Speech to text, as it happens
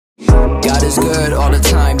is good all the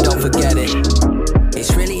time, don't forget it.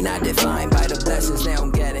 It's really not defined by the blessings, they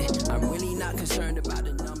don't get it. I'm really not concerned about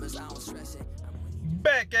the numbers, I don't stress it.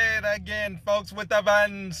 Back at it again, folks, with the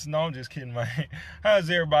vans. No, I'm just kidding, man. How's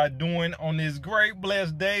everybody doing on this great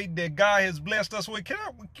blessed day that God has blessed us with? Can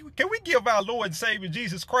we give our Lord and Savior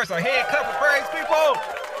Jesus Christ a hand clap of praise, people?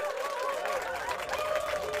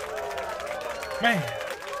 Man,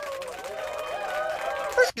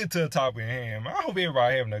 let's get to the topic at hand. I hope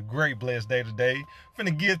everybody having a great blessed day today.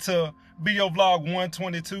 Finna get to video vlog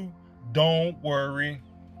 122. Don't worry,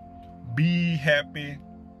 be happy.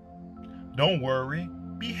 Don't worry,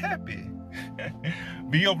 be happy.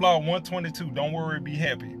 Video vlog 122. Don't worry, be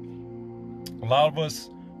happy. A lot of us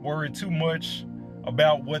worry too much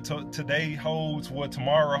about what today holds, what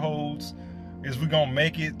tomorrow holds. Is we gonna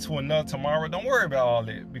make it to another tomorrow? Don't worry about all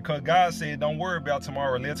that, because God said don't worry about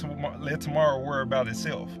tomorrow. Let tomorrow worry about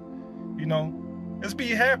itself. You know, just be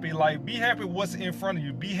happy. Like, be happy what's in front of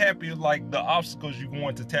you. Be happy like the obstacles you're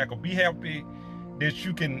going to tackle. Be happy that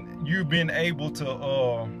you've been able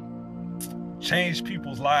to change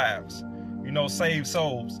people's lives. You know, save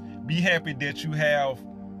souls. Be happy that you have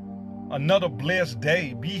another blessed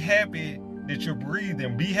day. Be happy that you're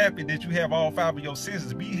breathing. Be happy that you have all 5 of your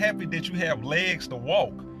senses. Be happy that you have legs to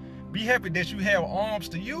walk. Be happy that you have arms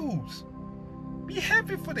to use. Be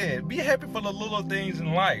happy for that. Be happy for the little things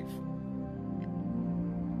in life.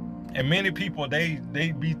 And many people, they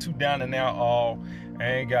be too down and out. Oh, I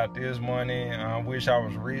ain't got this money. I wish I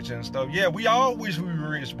was rich and stuff. Yeah, we all wish we were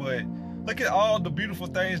rich, but look at all the beautiful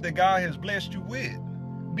things that God has blessed you with.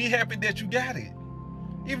 Be happy that you got it.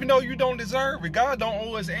 Even though you don't deserve it. God don't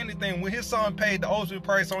owe us anything. When his son paid the ultimate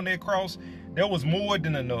price on that cross, that was more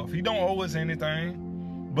than enough. He don't owe us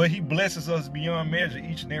anything. But he blesses us beyond measure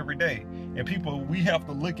each and every day. And people, we have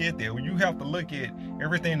to look at that. You have to look at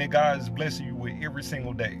everything that God is blessing you with every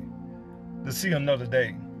single day. To see another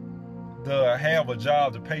day. To have a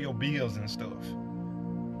job to pay your bills and stuff.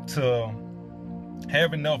 To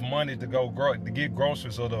have enough money to get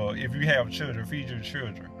groceries, or if you have children, feed your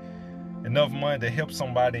children. Enough money to help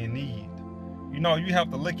somebody in need. You know, you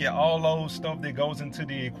have to look at all those stuff that goes into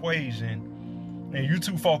the equation, and you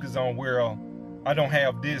too focus on, well, I don't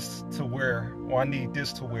have this to wear, or I need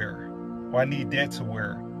this to wear, or I need that to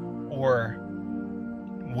wear, or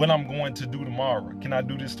what I'm going to do tomorrow. Can I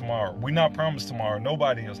do this tomorrow? We're not promised tomorrow.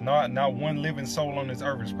 Nobody is. Not one living soul on this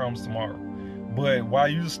earth is promised tomorrow. But while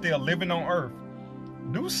you're still living on earth,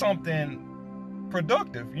 do something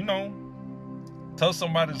productive, you know. Touch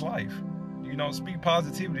somebody's life. You know, speak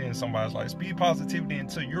positivity in somebody's life. Speak positivity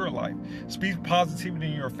into your life. Speak positivity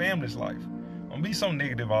in your family's life. Don't be so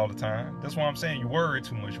negative all the time. That's why I'm saying you worry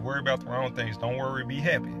too much. You worry about the wrong things. Don't worry, be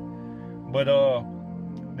happy. But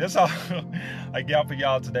that's all I got for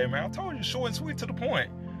y'all today, man. I told you, short and sweet, to the point.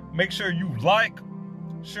 Make sure you like,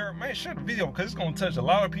 share the video, because it's going to touch a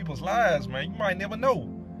lot of people's lives, man. You might never know.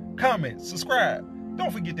 Comment, subscribe.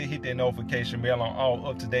 Don't forget to hit that notification bell on all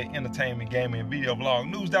up-to-date entertainment, gaming, and video vlog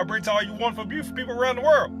news that brings all you want for beautiful people around the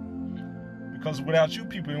world. Because without you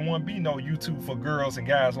people, there wouldn't be no YouTube for girls and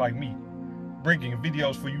guys like me, bringing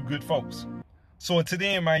videos for you good folks. So until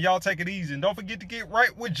then, man, y'all take it easy. And don't forget to get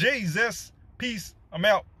right with Jesus. Peace. I'm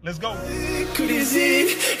out. Let's go. Good is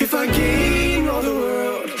it if I gain all the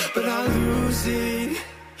world, but I lose it.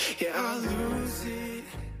 Yeah, I lose it.